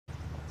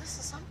this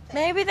is something.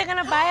 Maybe they're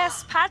gonna buy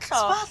us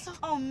patlo.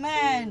 Oh,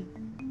 man.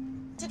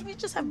 Did we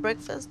just have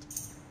breakfast?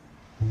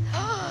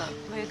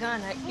 We're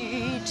gonna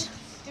eat.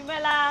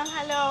 Dumelang,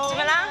 hello.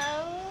 Dumelang.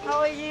 How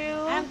are you?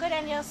 I'm good,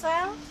 and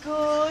yourself?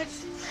 Good.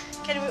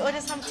 Can we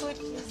order some food?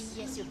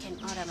 Yes, you can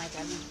order, my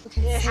darling. You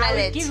can smell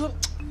it.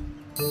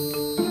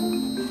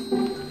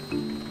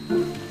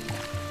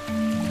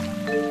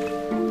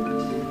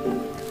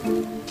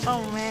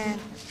 Oh, man.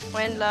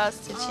 When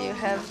last did you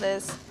have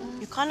this?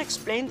 You can't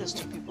explain this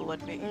to people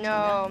what we're eating.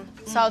 No,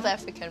 South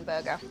African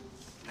burger.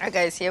 All right,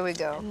 guys, here we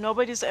go.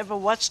 Nobody's ever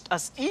watched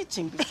us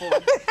eating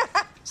before.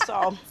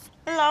 So,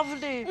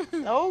 lovely.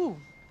 Oh.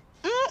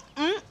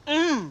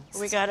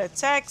 We got a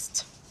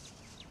text.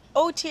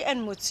 Oti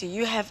and Motsi,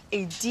 you have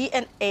a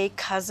DNA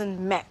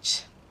cousin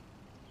match.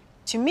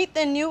 To meet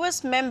the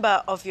newest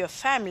member of your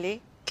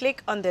family,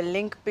 click on the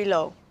link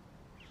below.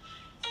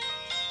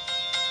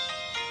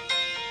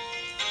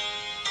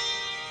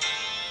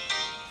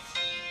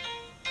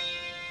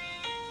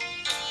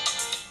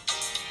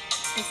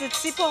 Is it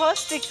Sipo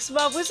Hostik's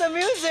Mabuse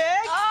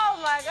music? Oh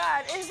my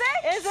God, is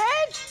it? Is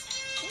it?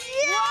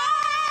 Yes!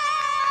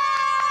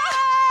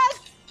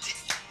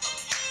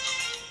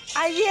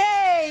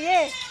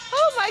 Yeah.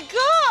 Oh my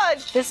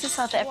God! This is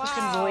South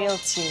African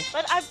royalty.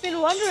 But I've been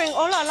wondering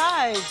all our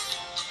lives.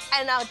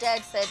 And our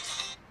dad said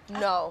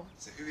no.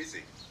 So who is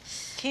he?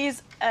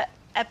 He's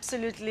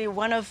absolutely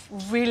one of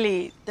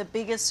really the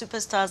biggest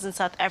superstars in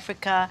South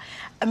Africa,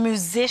 a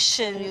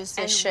musician.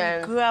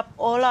 And we grew up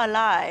all our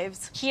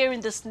lives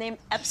hearing this name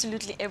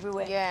absolutely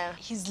everywhere. Yeah.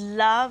 He's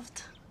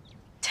loved,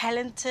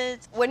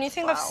 talented. When you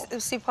think of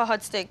Super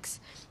Hot Sticks,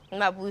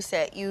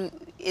 Mabuse,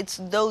 it's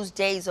those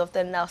days of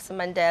the Nelson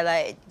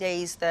Mandela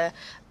days, the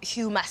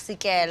Hugh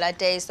Masekela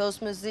days, those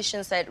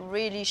musicians that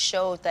really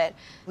showed that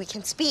we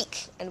can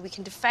speak and we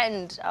can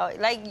defend.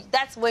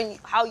 That's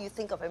how you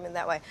think of him in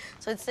that way.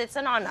 So it's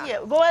an honor.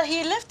 Yeah, well,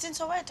 he lived in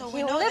Soweto.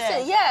 We know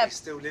that. Yeah. He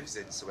still lives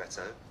in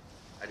Soweto,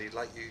 and he'd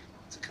like you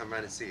to come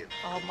round and see him.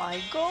 Oh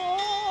my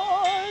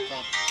God.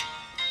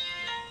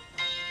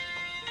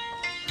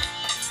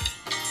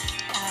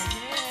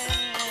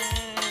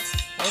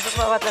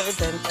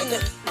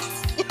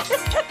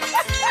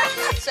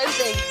 Same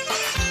thing.